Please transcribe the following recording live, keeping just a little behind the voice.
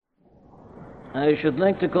I should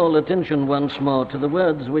like to call attention once more to the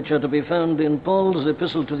words which are to be found in Paul's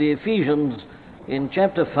epistle to the Ephesians in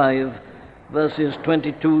chapter 5, verses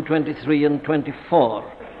 22, 23, and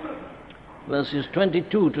 24. Verses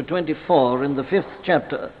 22 to 24 in the 5th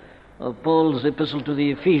chapter of Paul's epistle to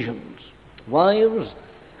the Ephesians. Wives,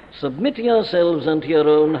 submit yourselves unto your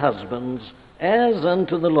own husbands, as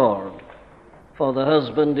unto the Lord. For the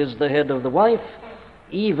husband is the head of the wife,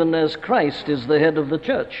 even as Christ is the head of the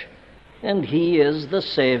church, and he is the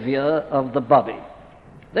Savior of the body.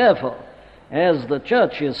 Therefore, as the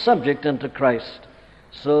church is subject unto Christ,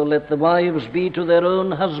 so let the wives be to their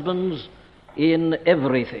own husbands in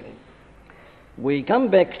everything. We come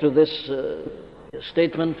back to this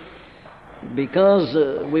statement because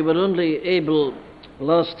we were only able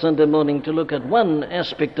last Sunday morning to look at one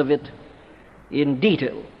aspect of it in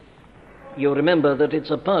detail. You remember that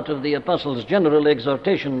it's a part of the Apostle's general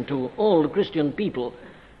exhortation to all Christian people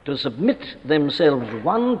to submit themselves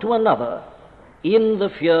one to another in the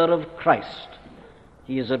fear of Christ.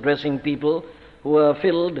 He is addressing people who are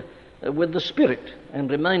filled with the Spirit and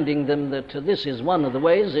reminding them that this is one of the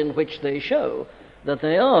ways in which they show that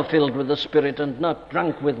they are filled with the Spirit and not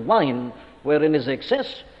drunk with wine wherein is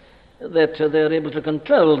excess, that they are able to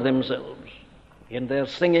control themselves in their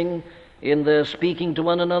singing, in their speaking to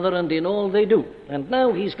one another, and in all they do. And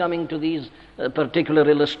now he's coming to these particular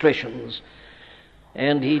illustrations.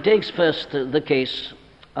 And he takes first the case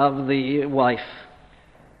of the wife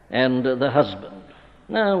and the husband.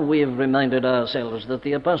 Now we have reminded ourselves that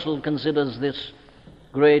the Apostle considers this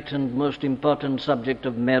great and most important subject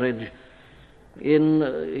of marriage in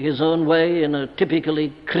his own way, in a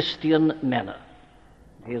typically Christian manner.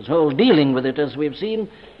 His whole dealing with it, as we've seen,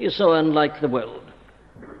 is so unlike the world,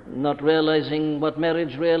 not realizing what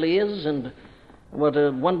marriage really is and what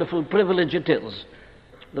a wonderful privilege it is.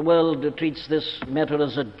 The world treats this matter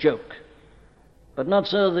as a joke, but not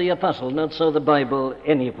so the Apostle, not so the Bible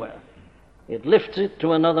anywhere. It lifts it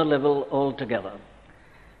to another level altogether.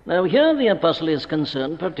 Now here the Apostle is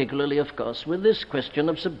concerned particularly, of course, with this question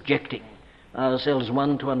of subjecting ourselves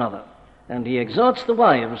one to another, and he exhorts the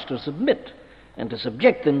wives to submit and to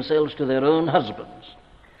subject themselves to their own husbands.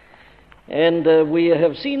 And we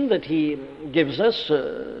have seen that he gives us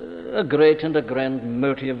a great and a grand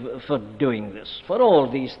motive for doing this, for all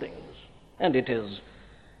these things. And it is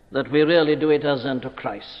that we really do it as unto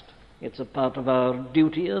Christ. It's a part of our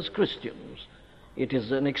duty as Christians. It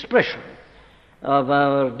is an expression of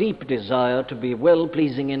our deep desire to be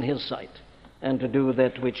well-pleasing in his sight and to do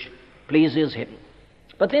that which pleases him.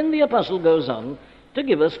 But then the Apostle goes on to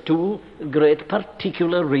give us two great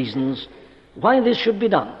particular reasons why this should be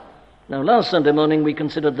done. Now, last Sunday morning we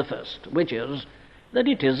considered the first, which is that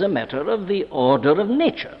it is a matter of the order of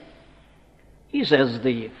nature. He says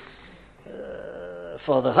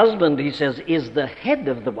for the husband, he says, is the head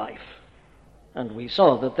of the wife. And we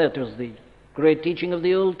saw that that was the great teaching of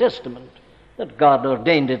the Old Testament, that God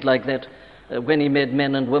ordained it like that when he made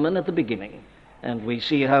men and women at the beginning. And we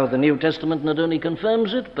see how the New Testament not only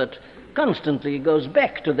confirms it, but constantly goes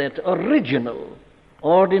back to that original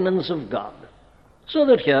ordinance of God. So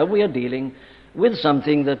that here we are dealing with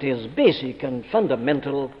something that is basic and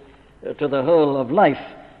fundamental to the whole of life,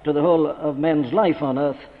 to the whole of man's life on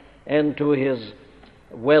earth, and to his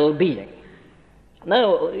well-being.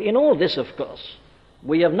 Now, in all this, of course,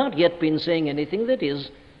 we have not yet been saying anything that is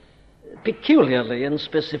peculiarly and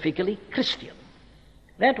specifically Christian.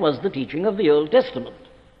 That was the teaching of the Old Testament.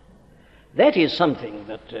 That is something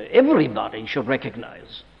that everybody should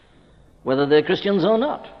recognize, whether they're Christians or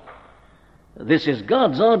not. This is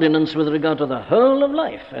God's ordinance with regard to the whole of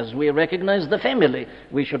life. As we recognize the family,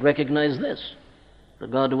 we should recognize this. The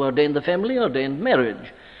God who ordained the family ordained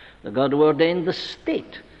marriage. The God who ordained the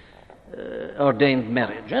state ordained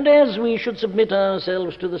marriage. And as we should submit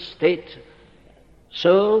ourselves to the state,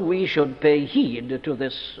 so we should pay heed to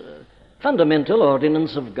this fundamental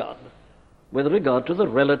ordinance of God with regard to the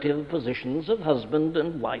relative positions of husband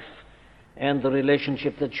and wife and the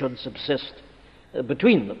relationship that should subsist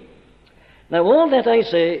between them. Now, all that I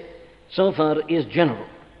say so far is general,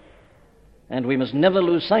 and we must never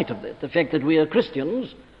lose sight of that. The fact that we are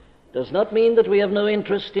Christians does not mean that we have no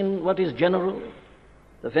interest in what is general.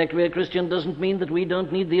 The fact we are Christian doesn't mean that we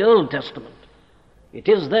don't need the Old Testament. It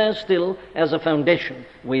is there still as a foundation.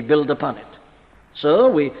 We build upon it. So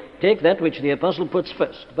we take that which the Apostle puts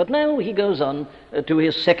first. But now he goes on to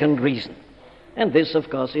his second reason. And this, of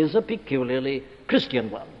course, is a peculiarly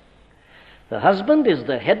Christian one. The husband is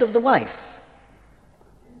the head of the wife.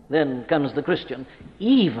 Then comes the Christian,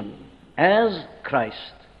 even as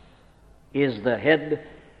Christ is the head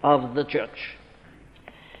of the church.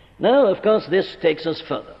 Now, of course, this takes us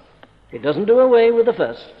further. It doesn't do away with the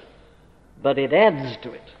first, but it adds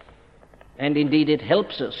to it. And indeed it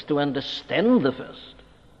helps us to understand the first.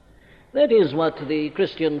 That is what the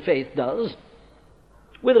Christian faith does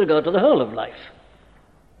with regard to the whole of life.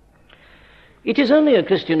 It is only a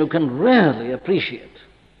Christian who can really appreciate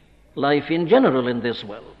life in general in this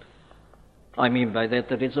world. I mean by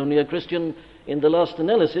that it's only a Christian in the last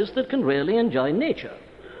analysis that can really enjoy nature.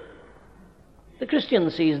 The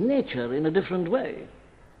Christian sees nature in a different way.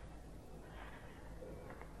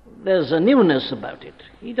 There's a newness about it.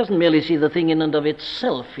 He doesn't merely see the thing in and of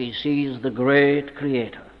itself. He sees the great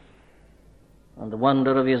Creator and the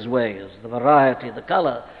wonder of His ways, the variety, the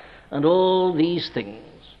color, and all these things.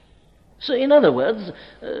 So in other words,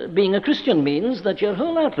 being a Christian means that your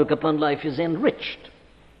whole outlook upon life is enriched.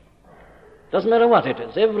 Doesn't matter what it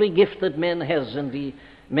is. Every gift that man has and he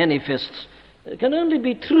manifests can only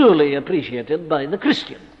be truly appreciated by the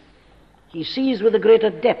Christian. He sees with a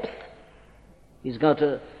greater depth. He's got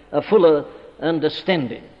a fuller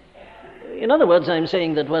understanding. In other words, I'm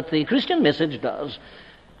saying that what the Christian message does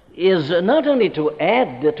is not only to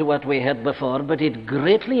add to what we had before, but it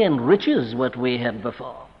greatly enriches what we had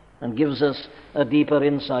before and gives us a deeper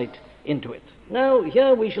insight into it. Now,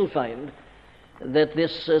 here we shall find that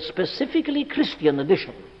this specifically Christian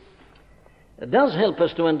edition does help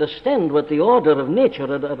us to understand what the order of nature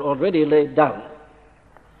had already laid down.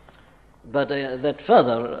 But that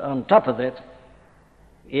further, on top of that,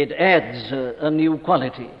 it adds a new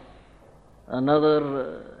quality,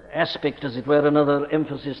 another aspect, as it were, another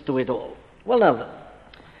emphasis to it all. Well, now then,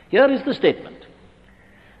 here is the statement.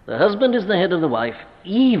 The husband is the head of the wife,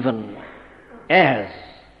 even as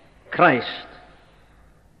Christ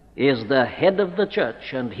is the head of the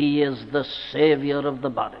church, and he is the Savior of the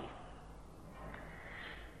body.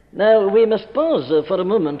 Now, we must pause for a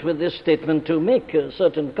moment with this statement to make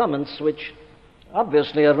certain comments which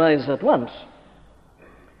obviously arise at once.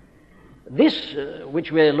 This,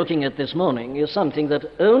 which we are looking at this morning, is something that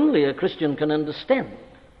only a Christian can understand.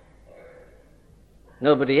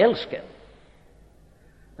 Nobody else can.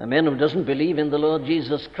 A man who doesn't believe in the Lord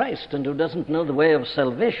Jesus Christ and who doesn't know the way of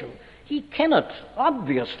salvation, he cannot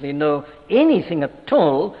obviously know anything at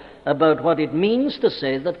all about what it means to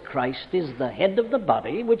say that Christ is the head of the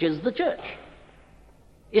body, which is the church.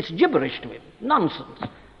 It's gibberish to him, nonsense.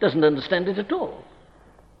 Doesn't understand it at all.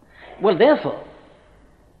 Well, therefore,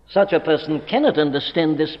 such a person cannot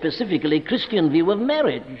understand this specifically Christian view of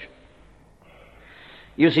marriage.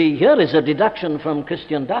 You see, here is a deduction from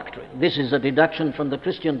Christian doctrine. This is a deduction from the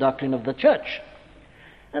Christian doctrine of the church.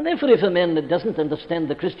 And therefore, if a man doesn't understand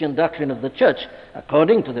the Christian doctrine of the church,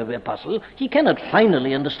 according to the apostle, he cannot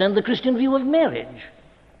finally understand the Christian view of marriage,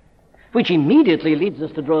 which immediately leads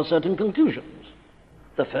us to draw certain conclusions.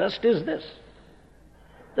 The first is this,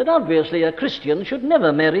 that obviously a Christian should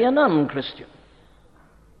never marry a non-Christian.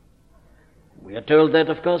 We are told that,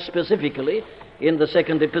 of course, specifically in the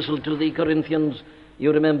second epistle to the Corinthians.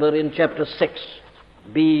 You remember in chapter 6,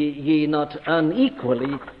 be ye not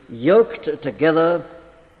unequally yoked together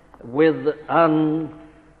with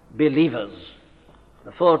unbelievers.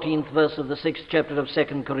 The 14th verse of the 6th chapter of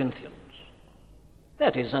 2 Corinthians.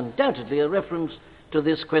 That is undoubtedly a reference to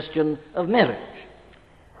this question of marriage.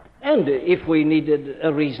 And if we needed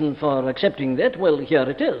a reason for accepting that, well, here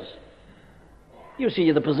it is. You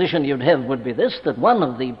see, the position you'd have would be this, that one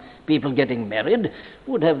of the people getting married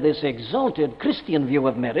would have this exalted Christian view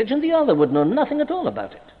of marriage, and the other would know nothing at all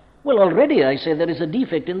about it. Well, already I say there is a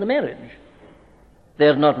defect in the marriage.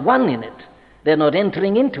 They're not one in it. They're not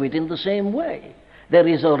entering into it in the same way. There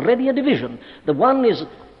is already a division. The one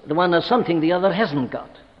has something the other hasn't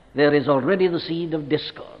got. There is already the seed of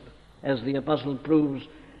discord, as the apostle proves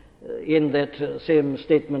in that same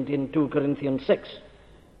statement in 2 Corinthians 6.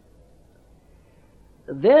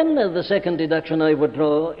 Then the second deduction I would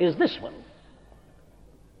draw is this one,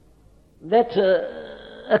 that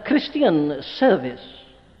a Christian service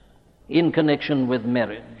in connection with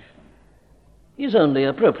marriage is only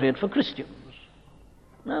appropriate for Christians.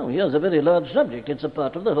 Now, here's a very large subject. It's a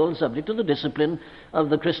part of the whole subject of the discipline of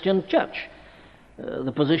the Christian church.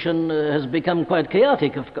 The position has become quite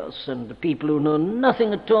chaotic, of course, and people who know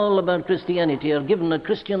nothing at all about Christianity are given a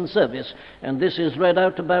Christian service, and this is read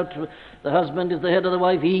out about the husband is the head of the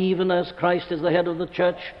wife, even as Christ is the head of the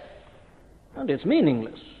church, and it's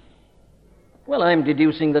meaningless. Well, I'm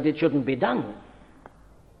deducing that it shouldn't be done.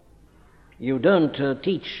 You don't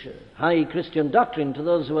teach high Christian doctrine to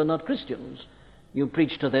those who are not Christians. You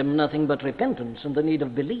preach to them nothing but repentance and the need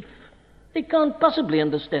of belief. They can't possibly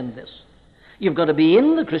understand this. You've got to be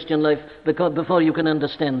in the Christian life before you can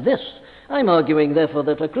understand this. I'm arguing, therefore,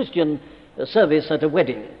 that a Christian service at a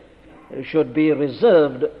wedding should be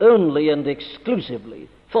reserved only and exclusively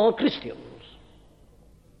for Christians.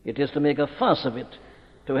 It is to make a farce of it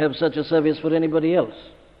to have such a service for anybody else.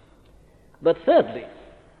 But thirdly,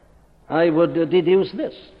 I would deduce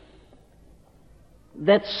this,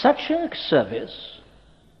 that such a service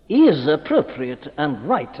is appropriate and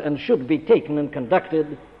right and should be taken and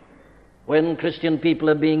conducted when Christian people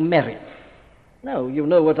are being married. Now, you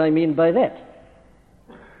know what I mean by that.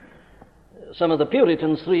 Some of the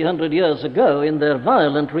Puritans 300 years ago, in their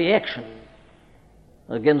violent reaction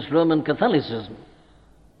against Roman Catholicism,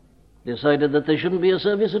 decided that there shouldn't be a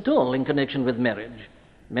service at all in connection with marriage.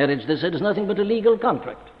 Marriage, they said, is nothing but a legal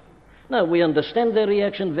contract. Now, we understand their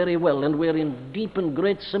reaction very well, and we're in deep and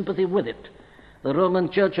great sympathy with it. The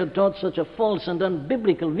Roman Church had taught such a false and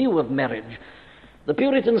unbiblical view of marriage. The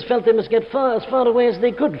Puritans felt they must get as far away as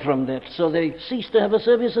they could from that, so they ceased to have a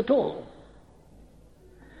service at all.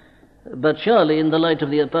 But surely, in the light of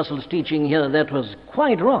the Apostles' teaching here, that was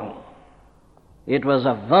quite wrong. It was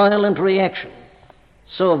a violent reaction,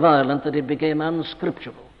 so violent that it became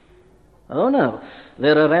unscriptural. Oh no,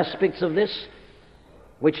 there are aspects of this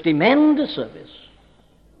which demand a service.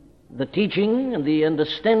 The teaching and the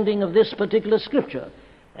understanding of this particular scripture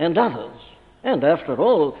and others. And after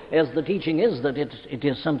all, as the teaching is that it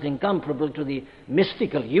is something comparable to the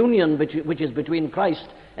mystical union which is between Christ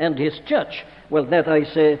and his church, well, that, I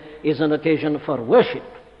say, is an occasion for worship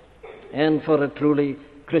and for a truly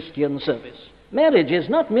Christian service. Marriage is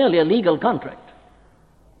not merely a legal contract.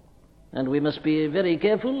 And we must be very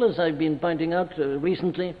careful, as I've been pointing out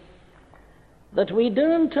recently, that we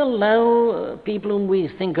don't allow people whom we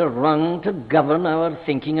think are wrong to govern our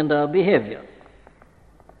thinking and our behavior.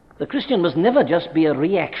 The Christian must never just be a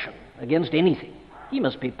reaction against anything. He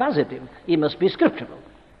must be positive. He must be scriptural.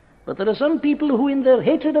 But there are some people who, in their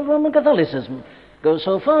hatred of Roman Catholicism, go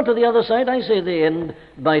so far to the other side, I say they end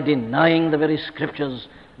by denying the very scriptures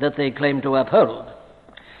that they claim to uphold.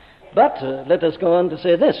 But let us go on to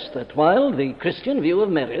say this, that while the Christian view of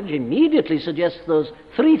marriage immediately suggests those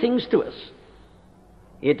three things to us,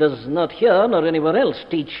 it does not here nor anywhere else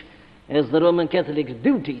teach, as the Roman Catholics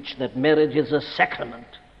do teach, that marriage is a sacrament.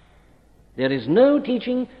 There is no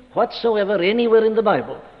teaching whatsoever anywhere in the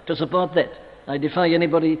Bible to support that. I defy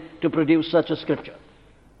anybody to produce such a scripture.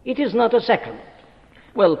 It is not a sacrament.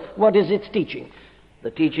 Well, what is its teaching?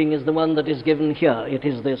 The teaching is the one that is given here. It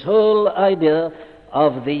is this whole idea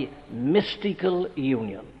of the mystical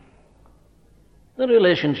union. The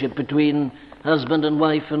relationship between husband and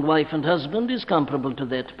wife and husband is comparable to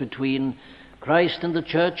that between Christ and the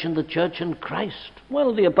church and Christ.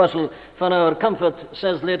 Well, the apostle, for our comfort,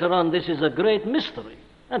 says later on, this is a great mystery.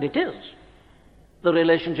 And it is. The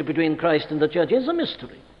relationship between Christ and the church is a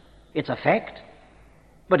mystery. It's a fact.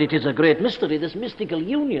 But it is a great mystery, this mystical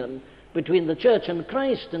union between the church and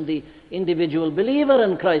Christ and the individual believer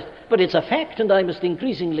and Christ. But it's a fact, and I must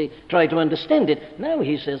increasingly try to understand it. Now,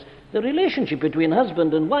 he says, the relationship between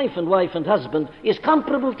husband and wife and husband is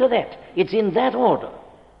comparable to that. It's in that order.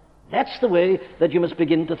 That's the way that you must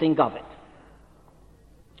begin to think of it.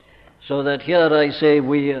 So that here, I say,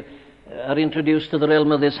 we are introduced to the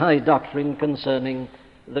realm of this high doctrine concerning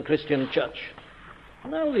the Christian church.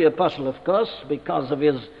 Now, the apostle, of course, because of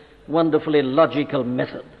his wonderfully logical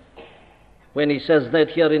method, when he says that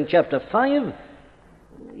here in chapter 5,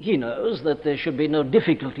 he knows that there should be no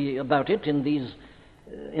difficulty about it in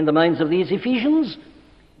the minds of these Ephesians,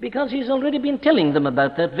 because he's already been telling them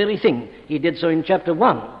about that very thing. He did so in chapter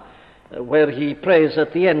 1, where he prays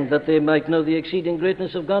at the end that they might know the exceeding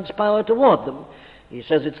greatness of God's power toward them. He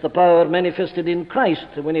says it's the power manifested in Christ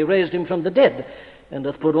when he raised him from the dead, and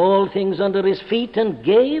hath put all things under his feet, and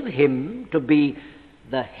gave him to be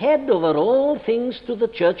the head over all things to the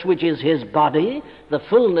church, which is his body, the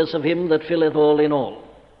fullness of him that filleth all in all.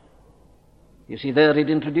 You see, there he'd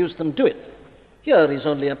introduced them to it. Here he's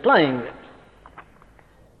only applying it.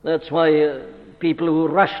 That's why people who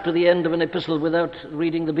rush to the end of an epistle without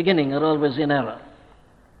reading the beginning are always in error.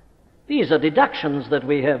 These are deductions that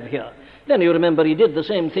we have here. Then you remember he did the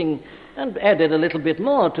same thing and added a little bit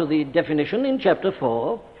more to the definition in chapter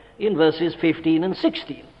 4, in verses 15 and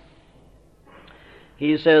 16.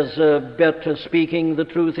 He says, better speaking the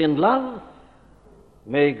truth in love,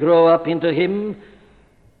 may grow up into him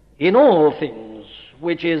in all things,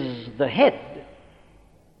 which is the head,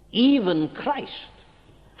 even Christ,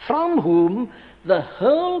 from whom the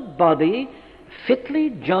whole body, fitly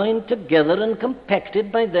joined together and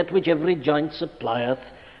compacted by that which every joint supplieth,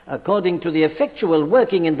 according to the effectual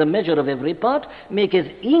working in the measure of every part, maketh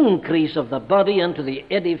increase of the body unto the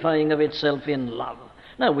edifying of itself in love.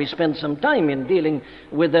 Now, we spent some time in dealing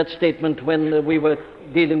with that statement when we were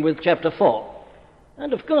dealing with chapter 4.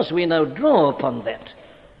 And of course we now draw upon that.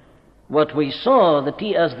 What we saw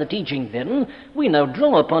as the teaching then, we now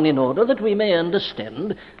draw upon in order that we may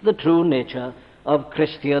understand the true nature of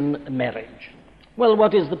Christian marriage. Well,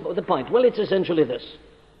 what is the point? Well, it's essentially this.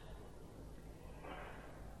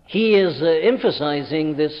 He is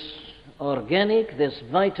emphasizing this organic, this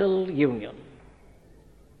vital union,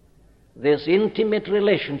 this intimate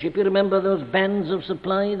relationship. You remember those bands of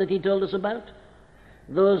supply that he told us about?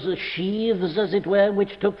 Those sheaths, as it were,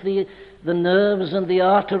 which took the nerves and the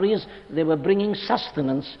arteries. They were bringing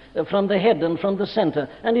sustenance from the head and from the center,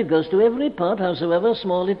 and it goes to every part, howsoever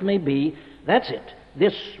small it may be. That's it.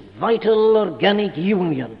 This vital organic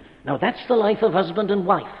union. Now that's the life of husband and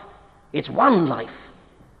wife. It's one life.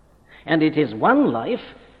 And it is one life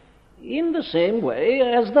in the same way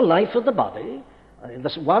as the life of the body,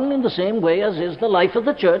 one in the same way as is the life of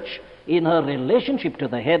the church in her relationship to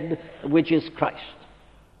the head, which is Christ.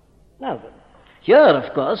 Now then, here,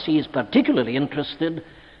 of course, he is particularly interested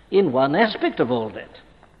in one aspect of all that,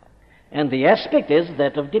 and the aspect is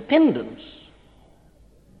that of dependence.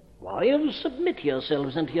 Wives, submit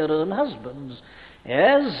yourselves unto your own husbands,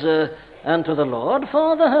 as unto the Lord,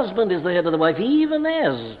 for the husband is the head of the wife, even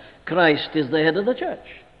as Christ is the head of the church.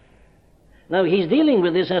 Now, he's dealing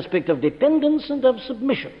with this aspect of dependence and of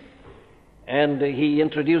submission, and he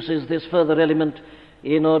introduces this further element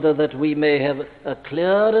in order that we may have a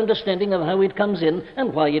clear understanding of how it comes in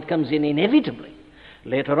and why it comes in inevitably.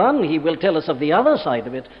 Later on, he will tell us of the other side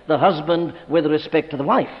of it, the husband with respect to the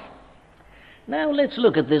wife. Now, let's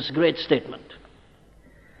look at this great statement.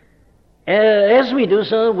 As we do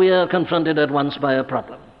so, we are confronted at once by a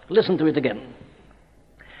problem. Listen to it again.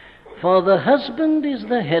 For the husband is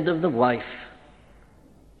the head of the wife,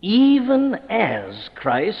 even as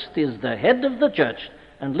Christ is the head of the church.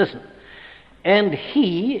 And listen, and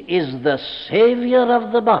he is the Savior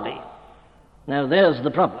of the body. Now there's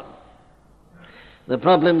the problem. The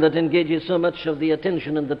problem that engages so much of the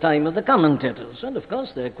attention and the time of the commentators. And of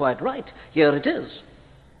course they're quite right. Here it is.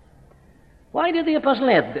 Why did the apostle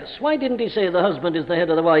add this? Why didn't he say the husband is the head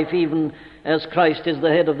of the wife, even as Christ is the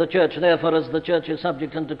head of the church? Therefore, as the church is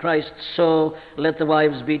subject unto Christ, so let the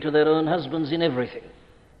wives be to their own husbands in everything.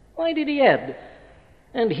 Why did he add,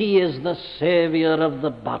 and he is the Savior of the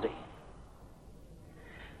body?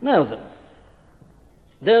 Now then,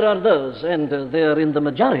 there are those, and they are in the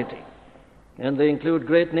majority, and they include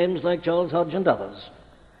great names like Charles Hodge and others,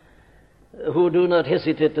 who do not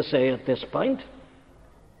hesitate to say at this point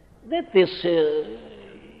that this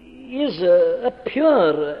is a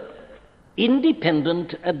pure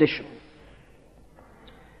independent addition.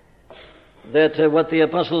 That what the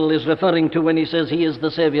apostle is referring to when he says he is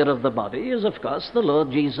the Savior of the body is, of course, the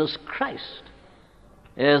Lord Jesus Christ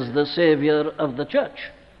as the Savior of the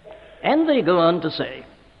church. And they go on to say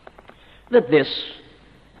that this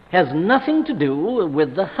has nothing to do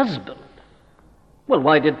with the husband. Well,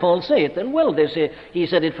 why did Paul say it then? Well, they say he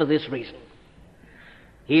said it for this reason.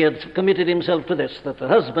 He had committed himself to this, that the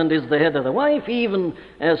husband is the head of the wife, even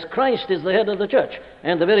as Christ is the head of the church.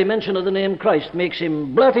 And the very mention of the name Christ makes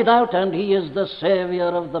him blurt it out, and he is the Savior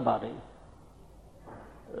of the body.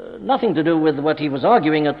 Nothing to do with what he was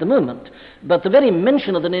arguing at the moment, but the very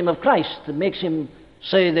mention of the name of Christ makes him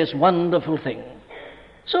say this wonderful thing.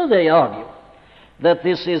 So they argue that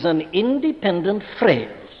this is an independent phrase,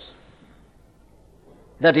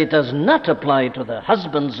 that it does not apply to the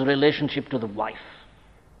husband's relationship to the wife.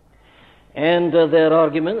 And their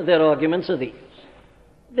arguments are these.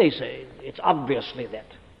 They say, it's obviously that.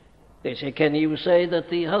 They say, can you say that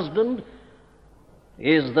the husband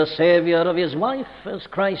is the Savior of his wife as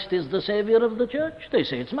Christ is the Savior of the church? They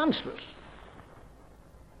say it's monstrous.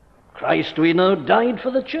 Christ, we know, died for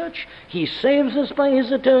the church. He saves us by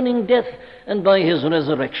his atoning death and by his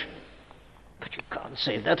resurrection. But you can't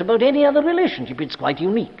say that about any other relationship. It's quite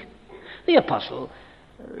unique. The apostle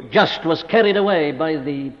just was carried away by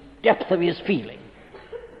the depth of his feeling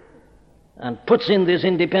and puts in this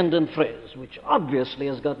independent phrase, which obviously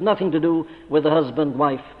has got nothing to do with the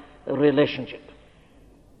husband-wife relationship.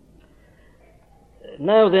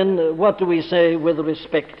 Now then, what do we say with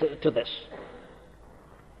respect to this?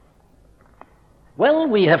 Well,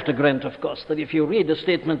 we have to grant, of course, that if you read a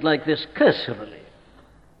statement like this cursorily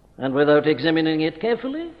and without examining it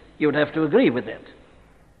carefully, you'd have to agree with that.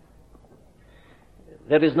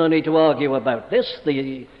 There is no need to argue about this.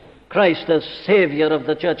 The Christ as Savior of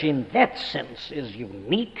the church in that sense is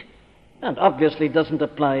unique and obviously doesn't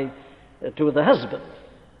apply to the husband.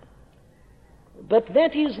 But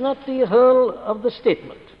that is not the whole of the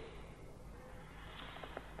statement.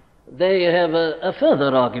 They have a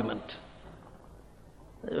further argument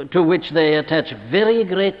to which they attach very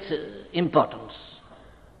great importance.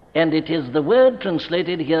 And it is the word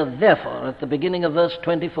translated here, therefore, at the beginning of verse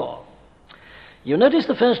 24. You notice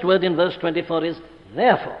the first word in verse 24 is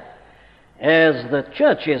therefore. As the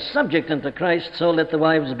church is subject unto Christ, so let the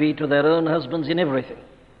wives be to their own husbands in everything.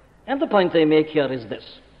 And the point they make here is this.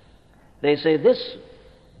 They say this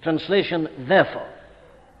translation, therefore,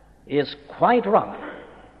 is quite wrong.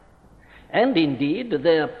 And indeed,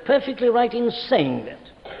 they are perfectly right in saying that.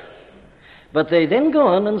 But they then go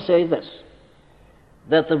on and say this,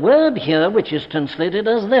 that the word here, which is translated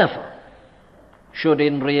as therefore, should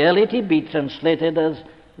in reality be translated as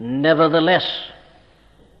nevertheless,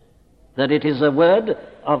 that it is a word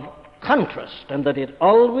of contrast, and that it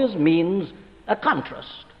always means a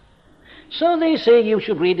contrast. So they say you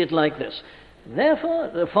should read it like this.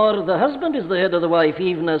 Therefore, for the husband is the head of the wife,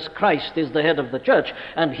 even as Christ is the head of the church,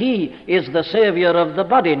 and he is the Savior of the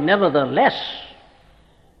body. Nevertheless,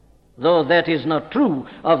 though that is not true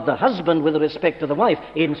of the husband with respect to the wife,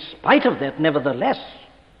 in spite of that, nevertheless,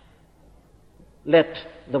 let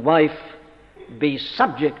the wife be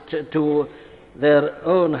subject to their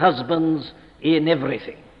own husbands in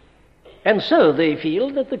everything. And so they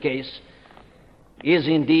feel that the case is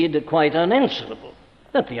indeed quite unanswerable,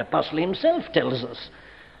 that the apostle himself tells us.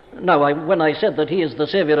 Now, when I said that he is the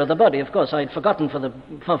Savior of the body, of course, I'd forgotten for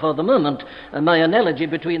the moment my analogy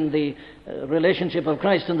between the relationship of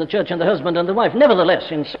Christ and the church and the husband and the wife.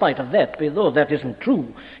 Nevertheless, in spite of that, though that isn't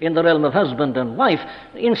true in the realm of husband and wife,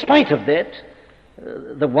 in spite of that,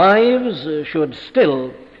 the wives should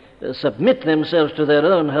still submit themselves to their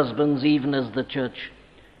own husbands, even as the church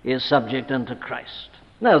is subject unto Christ.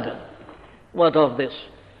 Now then, what of this?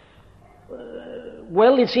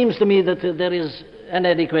 Well, it seems to me that there is an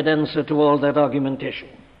adequate answer to all that argumentation.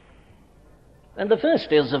 And the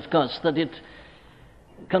first is, of course, that it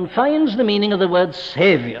confines the meaning of the word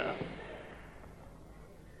Savior.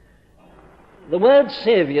 The word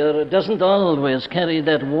Savior doesn't always carry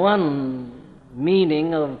that one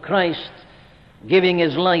meaning of Christ giving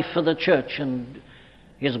his life for the church and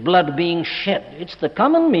his blood being shed. It's the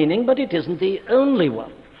common meaning, but it isn't the only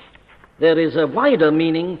one. There is a wider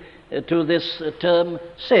meaning to this term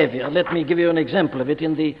Savior. Let me give you an example of it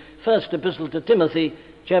in the first epistle to Timothy,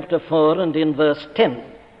 chapter 4, and in verse 10.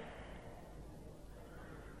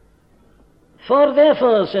 For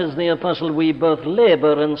therefore, says the apostle, we both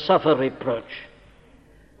labor and suffer reproach,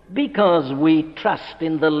 because we trust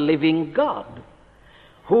in the living God,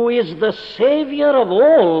 who is the Savior of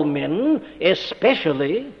all men,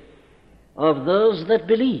 especially of those that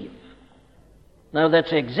believe. Now,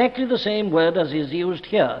 that's exactly the same word as is used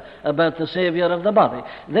here about the Savior of the body.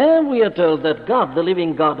 There we are told that God, the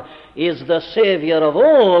living God, is the Savior of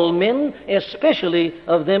all men, especially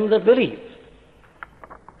of them that believe.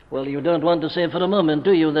 Well, you don't want to say for a moment,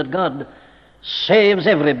 do you, that God saves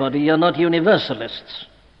everybody? You're not universalists.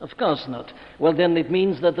 Of course not. Well, then it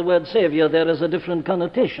means that the word Savior there is a different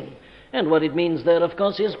connotation. And what it means there, of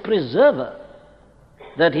course, is preserver.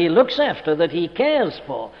 That he looks after, that he cares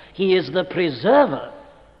for. He is the preserver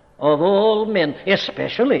of all men,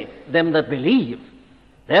 especially them that believe.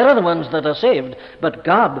 They are the ones that are saved. But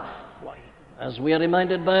God, as we are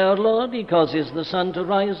reminded by our Lord, he causes the sun to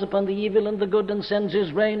rise upon the evil and the good, and sends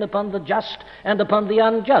his rain upon the just and upon the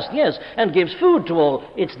unjust. Yes, and gives food to all.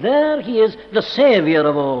 It's there he is the Savior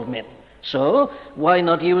of all men. So, why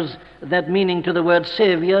not use that meaning to the word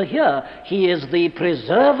Savior here? He is the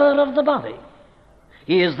preserver of the body.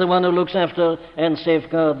 He is the one who looks after and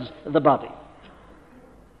safeguards the body.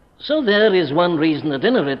 So there is one reason at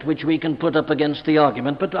any rate which we can put up against the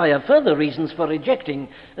argument, but I have further reasons for rejecting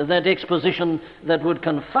that exposition that would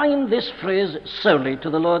confine this phrase solely to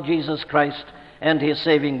the Lord Jesus Christ and his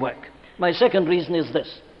saving work. My second reason is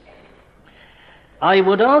this. I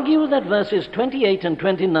would argue that verses 28 and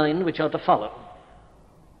 29, which are to follow,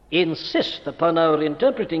 insist upon our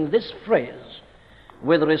interpreting this phrase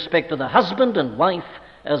with respect to the husband and wife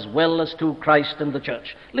as well as to Christ and the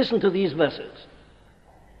church. Listen to these verses.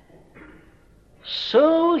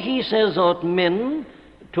 So, he says, ought men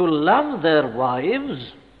to love their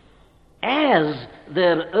wives as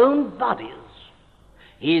their own bodies.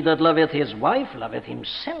 He that loveth his wife loveth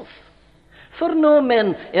himself. For no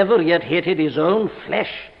man ever yet hated his own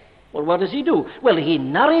flesh. Well, what does he do? Well, he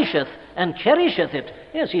nourisheth and cherisheth it.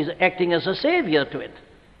 Yes, he's acting as a savior to it.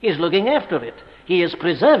 He's looking after it. He is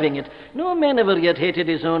preserving it. No man ever yet hated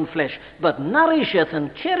his own flesh, but nourisheth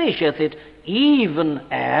and cherisheth it, even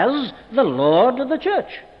as the Lord of the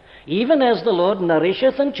church. Even as the Lord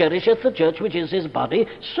nourisheth and cherisheth the church, which is his body,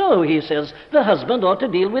 so, he says, the husband ought to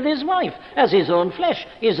deal with his wife as his own flesh,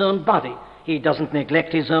 his own body. He doesn't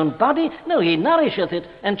neglect his own body. No, he nourisheth it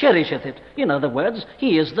and cherisheth it. In other words,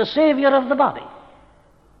 he is the Savior of the body.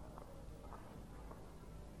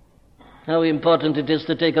 how important it is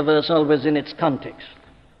to take a verse always in its context.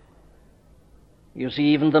 You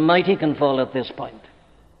see, even the mighty can fall at this point.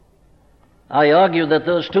 I argue that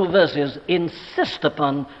those two verses insist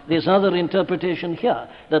upon this other interpretation here,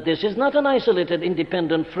 that this is not an isolated,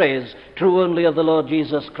 independent phrase, true only of the Lord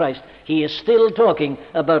Jesus Christ. He is still talking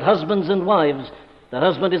about husbands and wives. The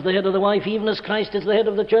husband is the head of the wife, even as Christ is the head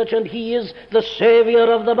of the church, and he is the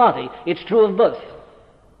Savior of the body. It's true of both.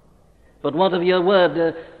 But what of your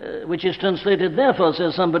word, which is translated, therefore,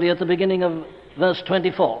 says somebody at the beginning of verse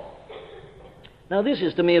 24. Now, this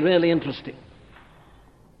is to me really interesting.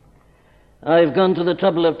 I've gone to the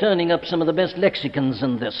trouble of turning up some of the best lexicons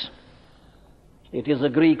in this. It is a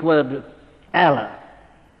Greek word, alla.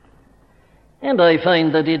 And I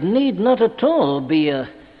find that it need not at all be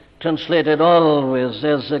translated always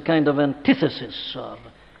as a kind of antithesis or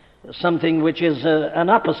something which is an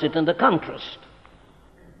opposite and a contrast.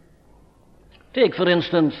 Take, for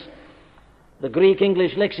instance, the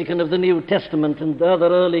Greek-English lexicon of the New Testament and other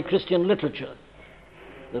early Christian literature,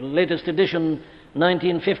 the latest edition,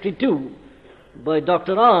 1952, by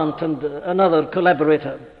Dr. Arndt and another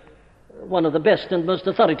collaborator, one of the best and most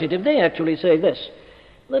authoritative. They actually say this,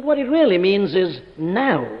 that what it really means is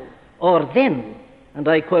now or then. And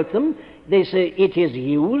I quote them, they say it is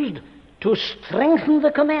used to strengthen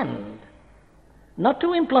the command, not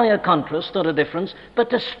to imply a contrast or a difference, but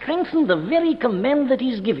to strengthen the very command that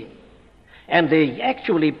he's giving. And they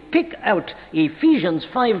actually pick out Ephesians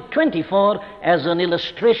 5:24 as an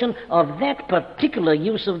illustration of that particular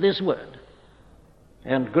use of this word.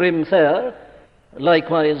 And Grimm Thayer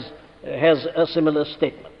likewise has a similar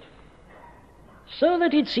statement. So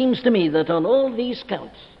that it seems to me that on all these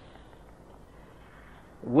counts,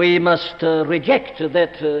 we must reject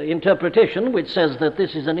that interpretation which says that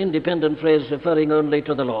this is an independent phrase referring only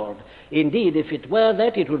to the Lord. Indeed, if it were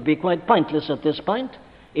that, it would be quite pointless at this point.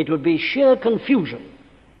 It would be sheer confusion.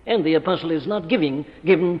 And the apostle is not given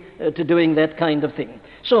to doing that kind of thing.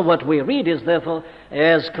 So what we read is, therefore,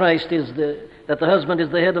 that the husband is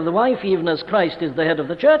the head of the wife, even as Christ is the head of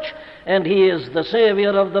the church, and he is the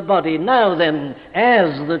Savior of the body. Now then,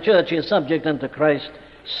 as the church is subject unto Christ,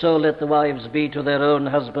 so let the wives be to their own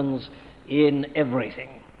husbands in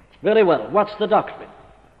everything. Very well, what's the doctrine?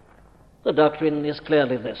 The doctrine is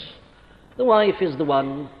clearly this. The wife is the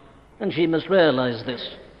one, and she must realize this,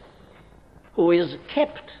 who is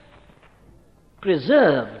kept,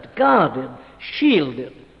 preserved, guarded,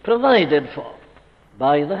 shielded, provided for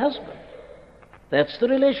by the husband. That's the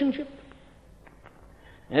relationship.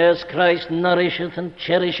 As Christ nourisheth and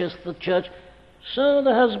cherisheth the church, so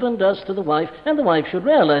the husband does to the wife, and the wife should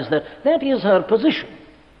realize that that is her position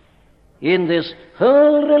in this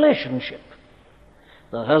whole relationship.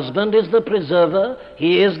 The husband is the preserver,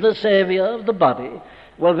 he is the Savior of the body.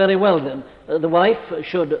 Well, very well then, the wife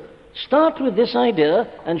should start with this idea,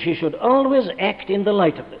 and she should always act in the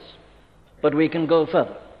light of this. But we can go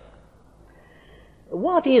further.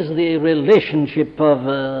 What is the relationship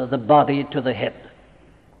of the body to the head?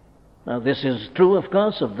 Now, this is true, of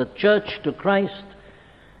course, of the church to Christ,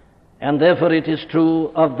 and therefore it is true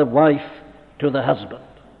of the wife to the husband.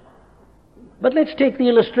 But let's take the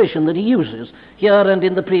illustration that he uses here and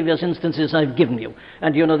in the previous instances I've given you.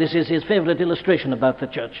 And you know, this is his favorite illustration about the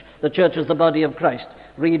church. The church is the body of Christ.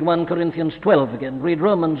 Read 1 Corinthians 12 again. Read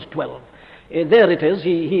Romans 12. There it is.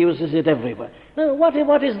 He uses it everywhere. Now,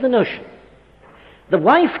 what is the notion? The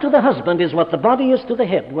wife to the husband is what the body is to the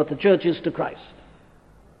head, what the church is to Christ.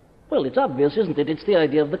 Well, it's obvious, isn't it? It's the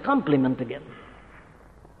idea of the complement again.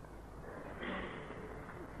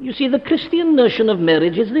 You see, the Christian notion of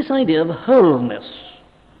marriage is this idea of wholeness,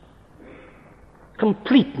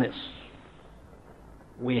 completeness.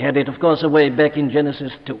 We had it, of course, away back in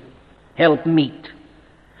Genesis 2. Help meet.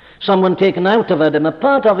 Someone taken out of Adam, a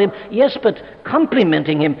part of him, yes, but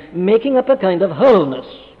complementing him, making up a kind of wholeness.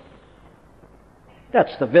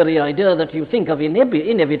 That's the very idea that you think of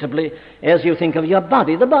inevitably as you think of your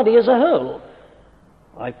body. The body as a whole.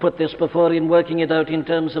 I put this before in working it out in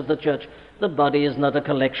terms of the church. The body is not a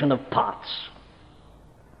collection of parts.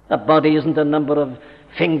 A body isn't a number of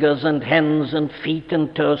fingers and hands and feet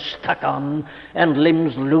and toes stuck on and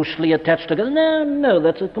limbs loosely attached together. No,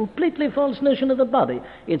 that's a completely false notion of the body.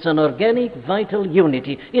 It's an organic, vital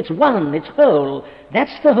unity. It's one, it's whole.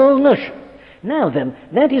 That's the whole notion. Now then,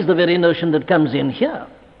 that is the very notion that comes in here.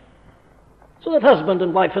 So that husband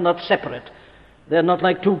and wife are not separate. They're not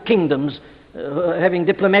like two kingdoms having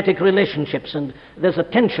diplomatic relationships, and there's a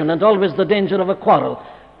tension and always the danger of a quarrel.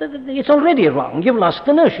 It's already wrong. You've lost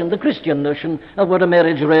the notion, the Christian notion of what a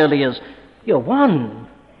marriage really is. You're one.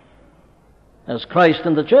 As Christ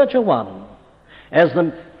and the church are one. As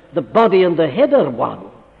the body and the head are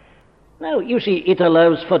one. Now, you see, it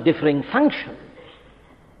allows for differing functions,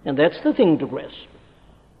 and that's the thing to grasp.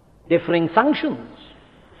 Differing functions,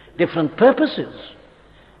 different purposes,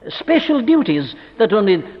 special duties that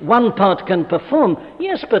only one part can perform.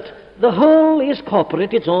 Yes, but the whole is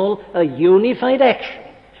corporate. It's all a unified action.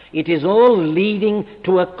 It is all leading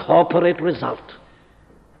to a corporate result.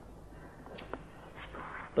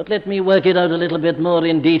 But let me work it out a little bit more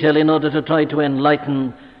in detail in order to try to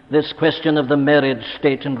enlighten this question of the marriage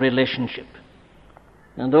state and relationship.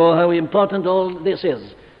 And oh, how important all this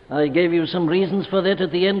is. I gave you some reasons for that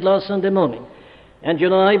at the end last Sunday morning. And you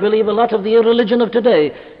know, I believe a lot of the religion of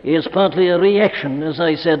today is partly a reaction, as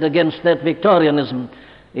I said, against that Victorianism,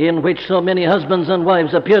 in which so many husbands and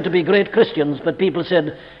wives appear to be great Christians, but people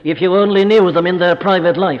said, if you only knew them in their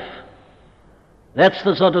private life. That's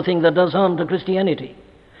the sort of thing that does harm to Christianity.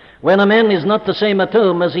 When a man is not the same at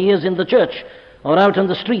home as he is in the church, or out on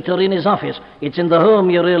the street, or in his office, it's in the home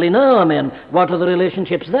you really know a man. What are the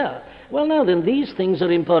relationships there? Well, now then, these things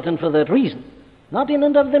are important for that reason. Not in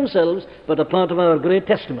and of themselves, but a part of our great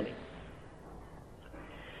testimony.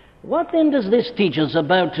 What then does this teach us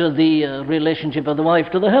about the relationship of the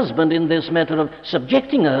wife to the husband in this matter of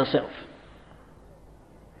subjecting herself?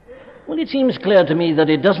 Well, it seems clear to me that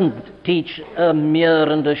it doesn't teach a mere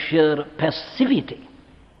and a sheer passivity.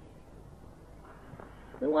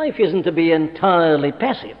 The wife isn't to be entirely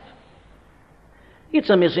passive.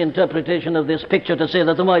 It's a misinterpretation of this picture to say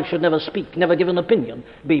that the wife should never speak, never give an opinion,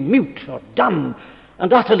 be mute or dumb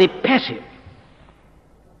and utterly passive.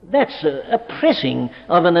 That's a pressing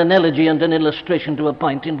of an analogy and an illustration to a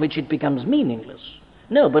point in which it becomes meaningless.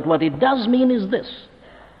 No, but what it does mean is this.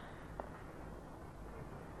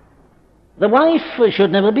 The wife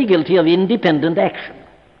should never be guilty of independent action.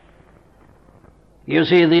 You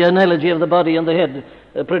see, the analogy of the body and the head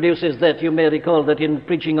produces that. You may recall that in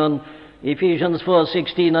preaching on Ephesians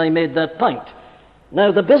 4:16 I made that point.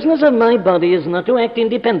 Now, the business of my body is not to act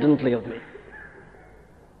independently of me.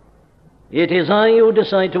 It is I who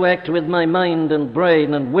decide to act with my mind and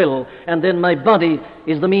brain and will, and then my body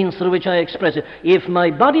is the means through which I express it. If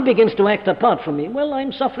my body begins to act apart from me, well,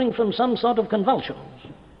 I'm suffering from some sort of convulsions.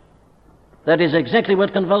 That is exactly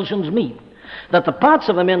what convulsions mean. That the parts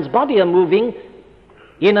of a man's body are moving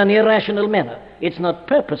in an irrational manner. It's not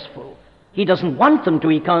purposeful. He doesn't want them to.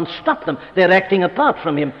 He can't stop them. They're acting apart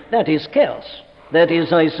from him. That is chaos. That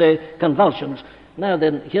is, I say, convulsions. Now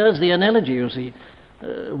then, here's the analogy, you see.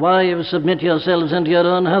 Wives, submit yourselves unto your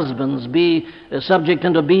own husbands. Be subject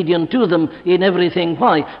and obedient to them in everything.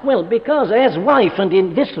 Why? Well, because as wife and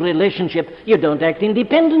in this relationship, you don't act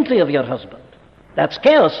independently of your husband. That's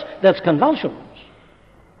chaos. That's convulsions.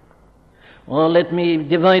 Or let me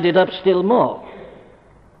divide it up still more.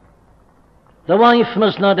 The wife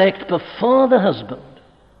must not act before the husband.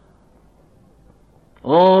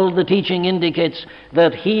 All the teaching indicates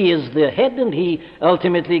that he is the head and he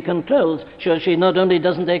ultimately controls. So she not only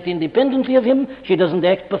doesn't act independently of him, she doesn't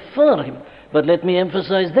act before him. But let me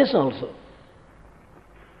emphasize this also.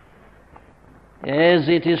 As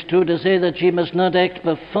it is true to say that she must not act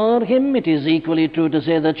before him, it is equally true to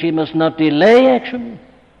say that she must not delay action.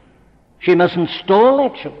 She mustn't stall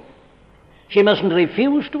action. She mustn't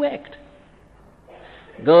refuse to act.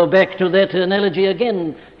 Go back to that analogy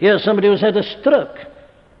again. Here's somebody who's had a stroke.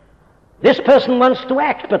 This person wants to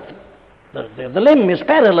act, but the limb is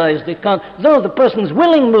paralyzed. It can't. Though the person's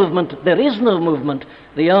willing movement, there is no movement.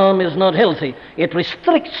 The arm is not healthy. It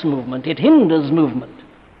restricts movement. It hinders movement.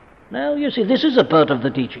 Now, you see, this is a part of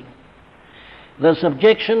the teaching. The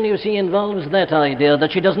subjection, you see, involves that idea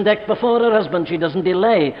that she doesn't act before her husband. She doesn't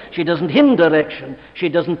delay. She doesn't hinder action. She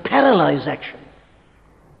doesn't paralyze action.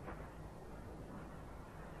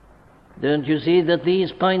 Don't you see that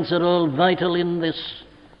these points are all vital in this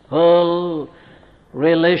whole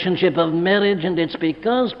relationship of marriage? And it's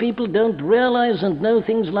because people don't realize and know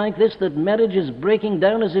things like this that marriage is breaking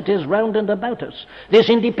down as it is round and about us.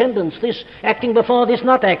 This independence, this acting before, this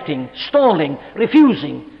not acting, stalling,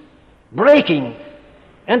 refusing, breaking.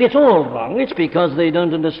 And it's all wrong. It's because they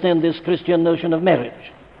don't understand this Christian notion of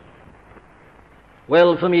marriage.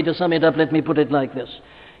 Well, for me to sum it up, let me put it like this.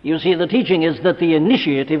 You see, the teaching is that the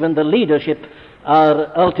initiative and the leadership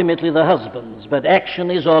are ultimately the husband's, but action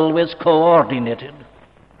is always coordinated.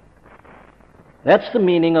 That's the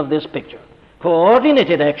meaning of this picture.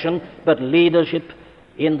 Coordinated action, but leadership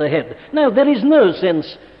in the head. Now, there is no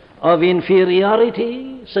sense of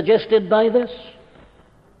inferiority suggested by this.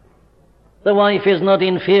 The wife is not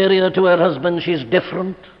inferior to her husband. She's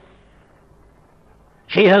different.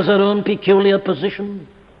 She has her own peculiar position,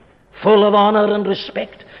 full of honor and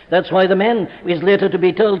respect. That's why the man is later to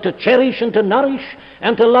be told to cherish and to nourish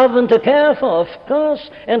and to love and to care for, of course,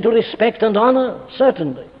 and to respect and honor,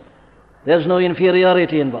 certainly. There's no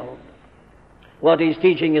inferiority involved. What he's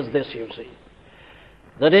teaching is this, you see,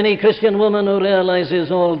 that any Christian woman who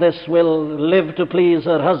realizes all this will live to please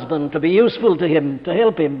her husband, to be useful to him, to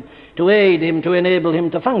help him, to aid him, to enable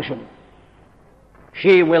him to function.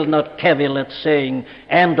 She will not cavil at saying,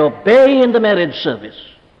 and obey in the marriage service.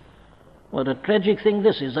 What a tragic thing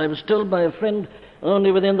this is. I was told by a friend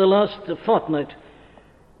only within the last fortnight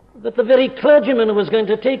that the very clergyman who was going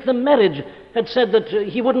to take the marriage had said that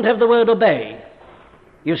he wouldn't have the word obey.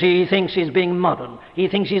 You see, he thinks he's being modern. He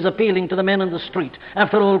thinks he's appealing to the men in the street.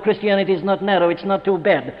 After all, Christianity is not narrow. It's not too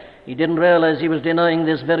bad. He didn't realize he was denying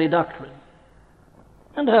this very doctrine.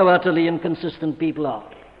 And how utterly inconsistent people are.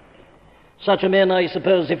 Such a man, I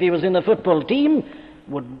suppose, if he was in a football team,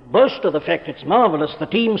 would boast of the fact it's marvelous, the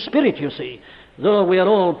team spirit, you see. Though we are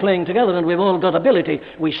all playing together and we've all got ability,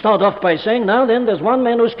 we start off by saying, now then, there's one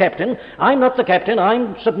man who's captain. I'm not the captain.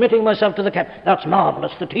 I'm submitting myself to the captain. That's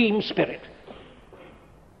marvelous, the team spirit.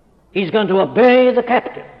 He's going to obey the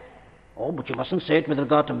captain. Oh, but you mustn't say it with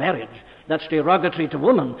regard to marriage. That's derogatory to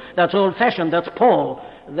woman. That's old-fashioned. That's Paul.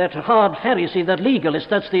 That hard Pharisee, that legalist.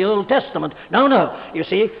 That's the Old Testament. No. You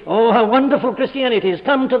see, oh, how wonderful Christianity has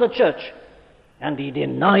come to the church. And he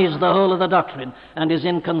denies the whole of the doctrine and is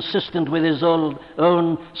inconsistent with his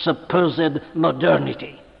own supposed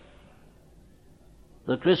modernity.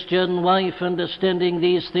 The Christian wife, understanding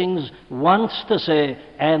these things, wants to say,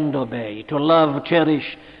 and obey, to love,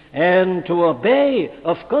 cherish, and to obey,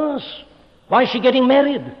 of course. Why is she getting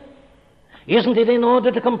married? Isn't it in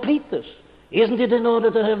order to complete this? Isn't it in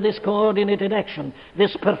order to have this coordinated action,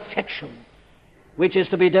 this perfection, which is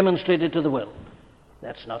to be demonstrated to the world?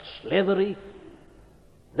 That's not slavery.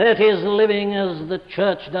 That is living as the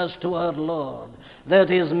church does to our Lord.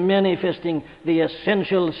 That is manifesting the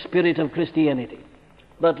essential spirit of Christianity.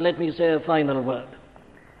 But let me say a final word.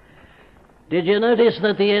 Did you notice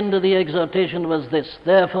that the end of the exhortation was this?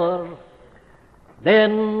 Therefore,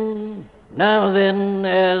 now then,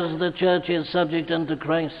 as the church is subject unto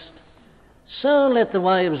Christ, so let the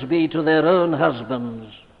wives be to their own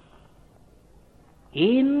husbands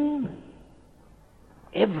in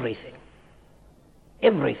everything.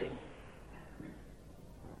 Everything.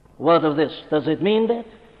 What of this? Does it mean that?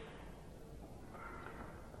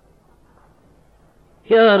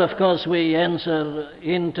 Here, of course, we answer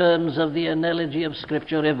in terms of the analogy of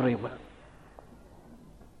Scripture everywhere.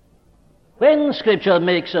 When Scripture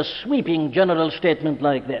makes a sweeping general statement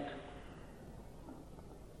like that,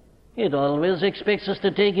 it always expects us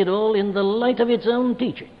to take it all in the light of its own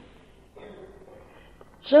teaching.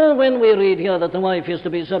 So when we read here that the wife is to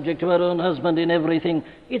be subject to her own husband in everything,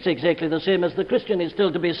 it's exactly the same as the Christian is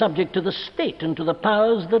still to be subject to the state and to the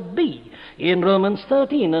powers that be in Romans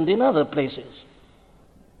 13 and in other places.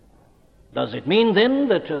 Does it mean then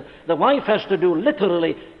that the wife has to do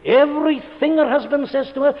literally everything her husband says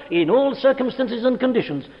to her in all circumstances and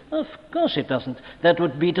conditions? Of course it doesn't. That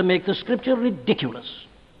would be to make the Scripture ridiculous.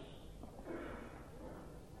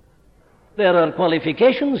 There are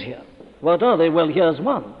qualifications here. What are they? Well, here's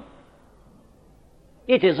one.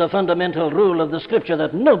 It is a fundamental rule of the Scripture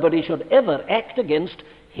that nobody should ever act against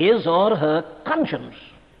his or her conscience.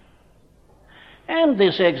 And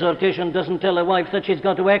this exhortation doesn't tell a wife that she's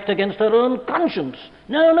got to act against her own conscience.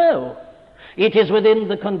 No. It is within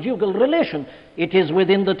the conjugal relation. It is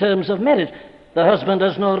within the terms of marriage. The husband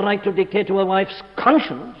has no right to dictate to a wife's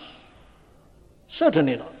conscience.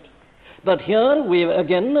 Certainly not. But here we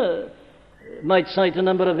again might cite a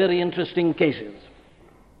number of very interesting cases.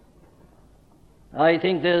 I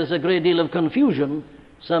think there's a great deal of confusion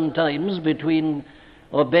sometimes between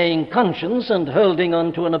obeying conscience and holding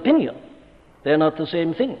on to an opinion. They're not the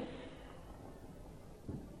same thing.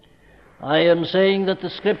 I am saying that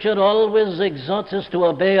the Scripture always exhorts us to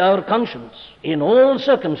obey our conscience in all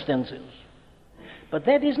circumstances. But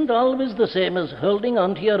that isn't always the same as holding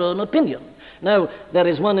on to your own opinion. Now, there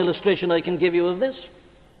is one illustration I can give you of this.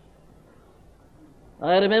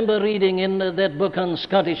 I remember reading in that book on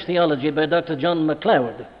Scottish theology by Dr. John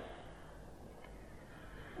MacLeod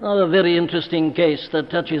a very interesting case that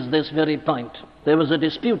touches this very point. There was a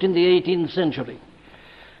dispute in the 18th century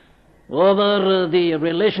over the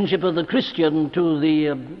relationship of the Christian to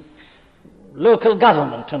the local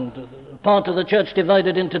government, and part of the church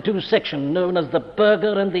divided into two sections known as the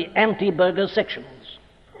burgher and the anti-burgher sections.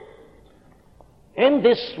 And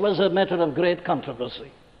this was a matter of great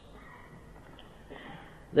controversy.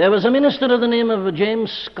 There was a minister of the name of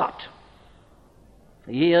James Scott.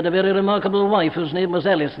 He had a very remarkable wife whose name was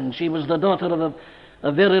Alison. She was the daughter of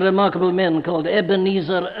a very remarkable man called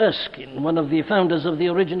Ebenezer Erskine, one of the founders of the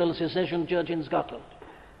original Secession Church in Scotland.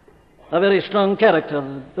 A very strong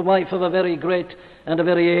character, the wife of a very great and a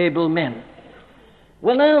very able man.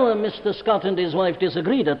 Well, now, Mr. Scott and his wife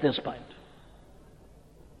disagreed at this point.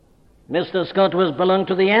 Mr. Scott belonged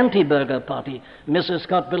to the anti-Burger Party. Mrs.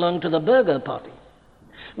 Scott belonged to the Burger Party.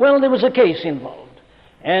 Well, there was a case involved,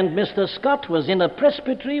 and Mr. Scott was in a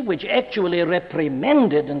presbytery which actually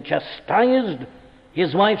reprimanded and chastised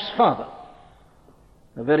his wife's father.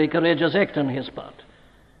 A very courageous act on his part.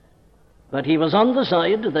 But he was on the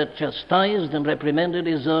side that chastised and reprimanded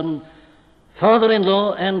his own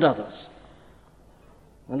father-in-law and others.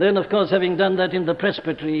 And then, of course, having done that in the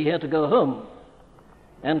presbytery, he had to go home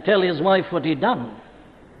and tell his wife what he'd done.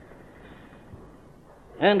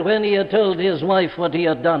 And when he had told his wife what he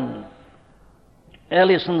had done,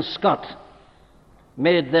 Alison Scott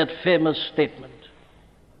made that famous statement.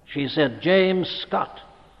 She said, "James Scott,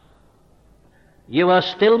 you are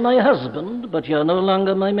still my husband, but you are no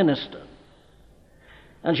longer my minister."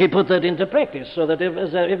 And she put that into practice, so that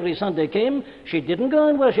as every Sunday came, she didn't go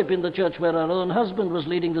and worship in the church where her own husband was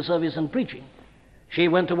leading the service and preaching. She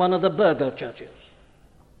went to one of the Burger churches.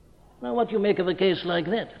 Now, what do you make of a case like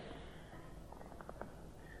that?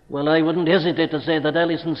 Well, I wouldn't hesitate to say that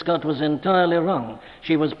Alison Scott was entirely wrong.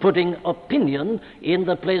 She was putting opinion in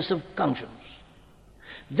the place of conscience.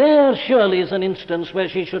 There surely is an instance where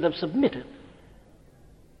she should have submitted,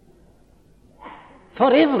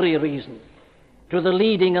 for every reason, to the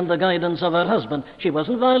leading and the guidance of her husband. She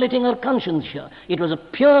wasn't violating her conscience here. It was a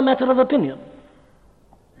pure matter of opinion.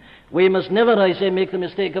 We must never, I say, make the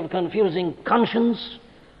mistake of confusing conscience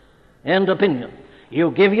and opinion.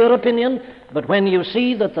 You give your opinion, but when you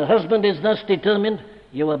see that the husband is thus determined,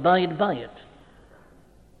 you abide by it.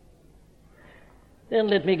 Then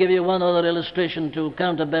let me give you one other illustration to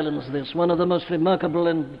counterbalance this. One of the most remarkable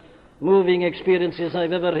and moving experiences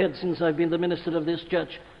I've ever had since I've been the minister of this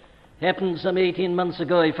church happened some 18 months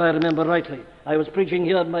ago, if I remember rightly. I was preaching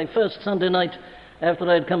here my first Sunday night after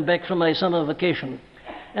I'd come back from my summer vacation.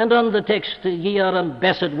 And on the text, we are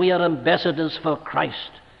ambassadors for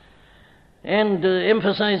Christ. And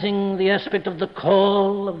emphasizing the aspect of the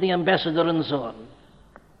call of the ambassador and so on.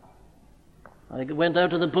 I went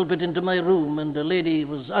out of the pulpit into my room, and a lady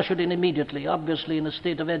was ushered in immediately, obviously in a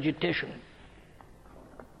state of agitation.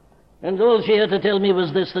 And all she had to tell me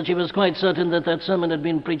was this, that she was quite certain that that sermon had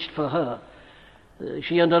been preached for her.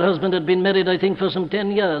 She and her husband had been married, I think, for some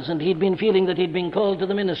 10 years, and he'd been feeling that he'd been called to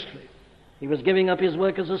the ministry. He was giving up his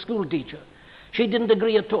work as a school teacher. She didn't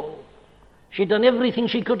agree at all. She'd done everything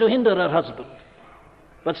she could to hinder her husband.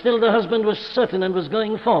 But still the husband was certain and was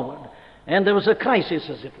going forward. And there was a crisis,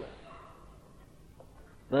 as it were.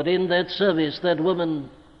 But in that service, that woman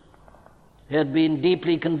had been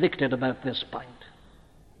deeply convicted about this point,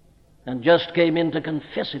 and just came in to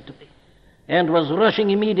confess it to me, and was rushing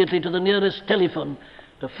immediately to the nearest telephone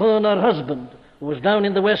to phone her husband, who was down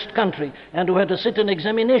in the West Country, and who had to sit an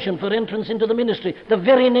examination for entrance into the ministry the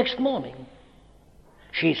very next morning.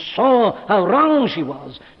 She saw how wrong she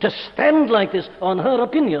was to stand like this on her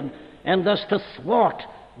opinion, and thus to thwart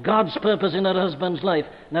God's purpose in her husband's life.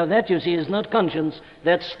 Now that, you see, is not conscience.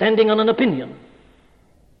 That's standing on an opinion.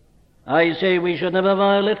 I say we should never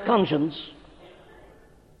violate conscience,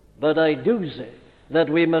 but I do say that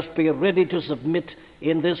we must be ready to submit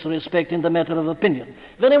in this respect in the matter of opinion.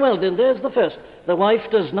 Very well, then, there's the first. The wife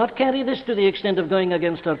does not carry this to the extent of going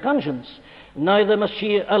against her conscience. Neither must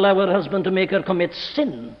she allow her husband to make her commit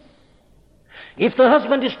sin. If the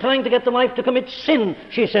husband is trying to get the wife to commit sin,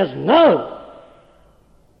 she says no.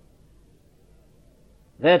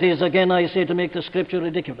 That is, again, I say, to make the Scripture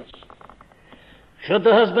ridiculous. Should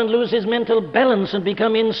the husband lose his mental balance and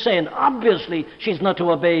become insane, obviously she's not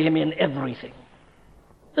to obey him in everything.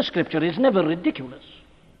 The Scripture is never ridiculous.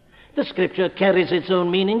 The Scripture carries its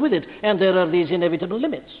own meaning with it, and there are these inevitable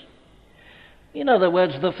limits. In other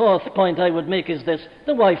words, the fourth point I would make is this: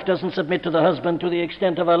 the wife doesn't submit to the husband to the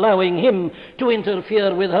extent of allowing him to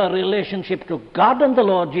interfere with her relationship to God and the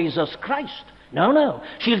Lord Jesus Christ. No.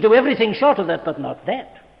 She'll do everything short of that, but not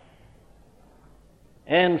that.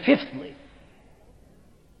 And fifthly,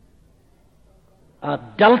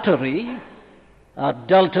 adultery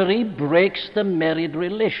breaks the married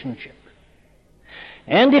relationship.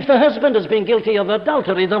 And if the husband has been guilty of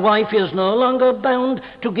adultery, the wife is no longer bound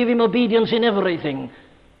to give him obedience in everything.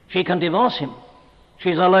 She can divorce him.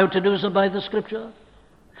 She's allowed to do so by the Scripture.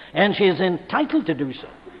 And she is entitled to do so,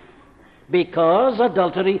 because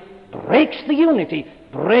adultery breaks the unity,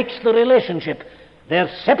 breaks the relationship. They're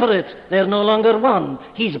separate. They're no longer one.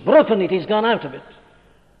 He's broken it. He's gone out of it.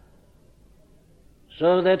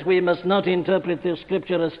 so that we must not interpret this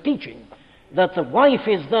scripture as teaching that the wife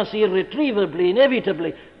is thus irretrievably,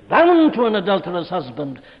 inevitably bound to an adulterous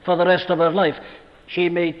husband for the rest of her life. She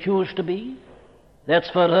may choose to be. That's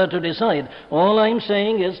for her to decide. All I'm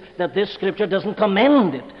saying is that this scripture doesn't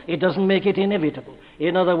command it. It doesn't make it inevitable.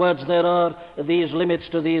 In other words, there are these limits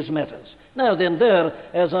to these matters. Now then, there,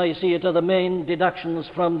 as I see it, are the main deductions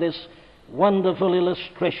from this wonderful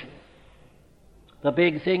illustration. The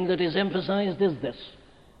big thing that is emphasized is this: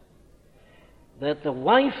 that the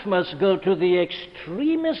wife must go to the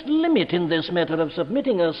extremest limit in this matter of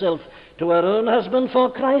submitting herself to her own husband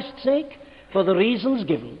for Christ's sake, for the reasons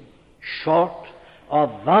given, short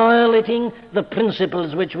of violating the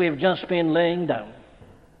principles which we've just been laying down.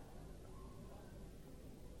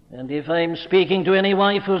 And if I'm speaking to any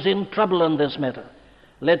wife who's in trouble on this matter,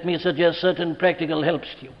 let me suggest certain practical helps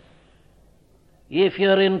to you. If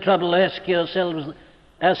you're in trouble, ask yourself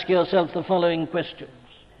the following questions.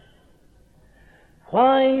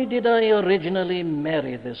 Why did I originally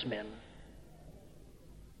marry this man?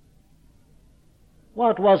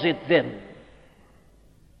 What was it then?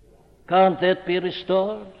 Can't that be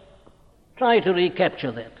restored? Try to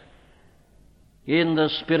recapture that in the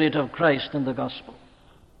spirit of Christ and the gospel.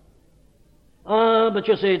 But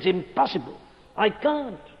you say it's impossible. I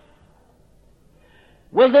can't.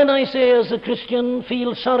 Well, then I say, as a Christian,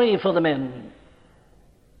 feel sorry for the man.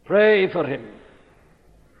 Pray for him.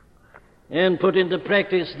 And put into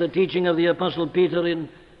practice the teaching of the Apostle Peter in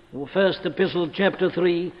 1 Epistle, chapter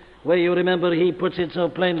 3, where you remember he puts it so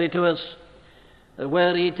plainly to us,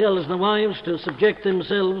 where he tells the wives to subject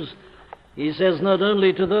themselves. He says not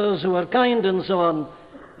only to those who are kind and so on,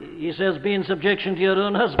 he says, be in subjection to your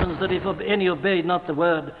own husbands, that if any obey not the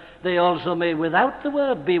word, they also may without the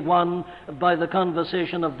word be won by the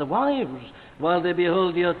conversation of the wives, while they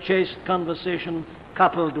behold your chaste conversation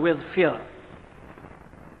coupled with fear.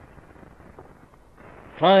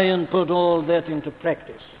 Try and put all that into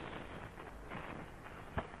practice.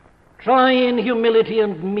 Try in humility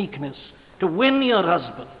and meekness to win your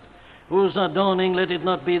husband, whose adorning, let it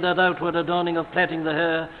not be that outward adorning of plaiting the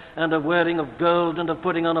hair and of wearing of gold and of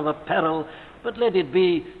putting on of apparel, but let it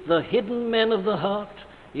be the hidden man of the heart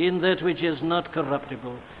in that which is not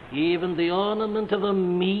corruptible, even the ornament of a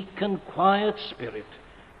meek and quiet spirit,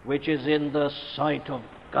 which is in the sight of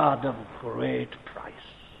God of great price.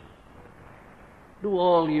 Do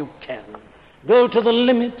all you can. Go to the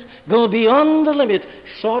limit, go beyond the limit,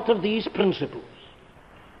 short of these principles.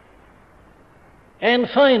 And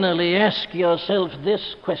finally, ask yourself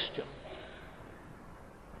this question: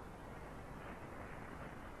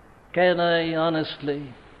 can I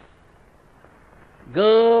honestly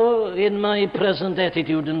go in my present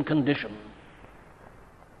attitude and condition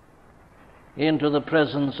into the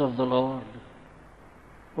presence of the Lord,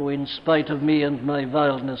 who, in spite of me and my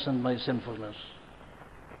vileness and my sinfulness,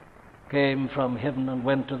 came from heaven and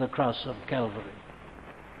went to the cross of Calvary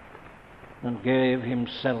and gave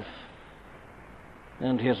himself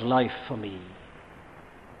and his life for me?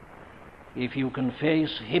 If you can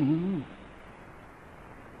face him,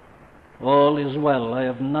 all is well. I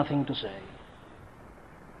have nothing to say.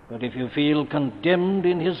 But if you feel condemned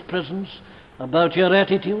in his presence about your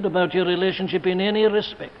attitude, about your relationship in any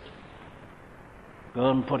respect, go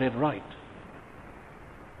and put it right,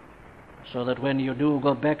 so that when you do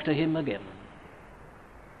go back to him again,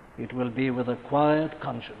 it will be with a quiet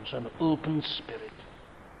conscience, an open spirit,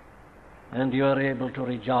 and you are able to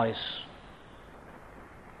rejoice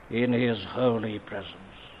in his holy presence.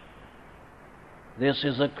 This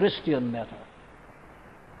is a Christian matter.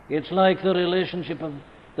 It's like the relationship of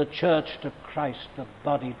the church to Christ, the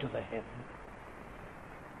body to the head.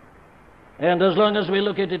 And as long as we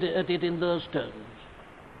look at it in those terms,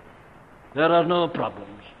 there are no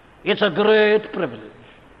problems. It's a great privilege.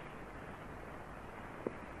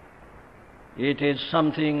 It is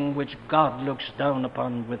something which God looks down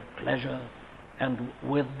upon with pleasure and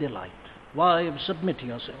with delight. Wives, submit to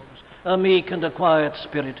yourselves. A meek and a quiet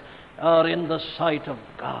spirit are in the sight of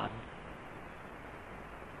God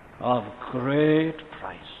of great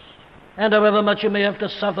price. And however much you may have to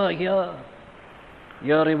suffer here,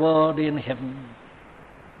 your reward in heaven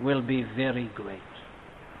will be very great.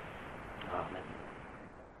 Amen.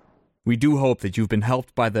 We do hope that you've been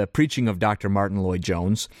helped by the preaching of Dr. Martyn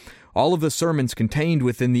Lloyd-Jones. All of the sermons contained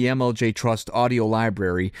within the MLJ Trust audio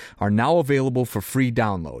library are now available for free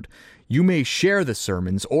download. You may share the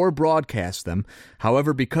sermons or broadcast them.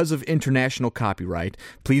 However, because of international copyright,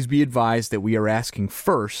 please be advised that we are asking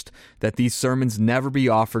first that these sermons never be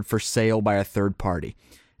offered for sale by a third party.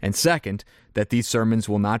 And second, that these sermons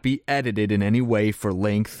will not be edited in any way for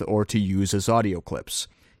length or to use as audio clips.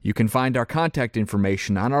 You can find our contact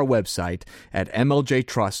information on our website at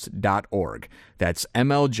mljtrust.org. That's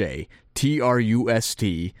mljtrust.org.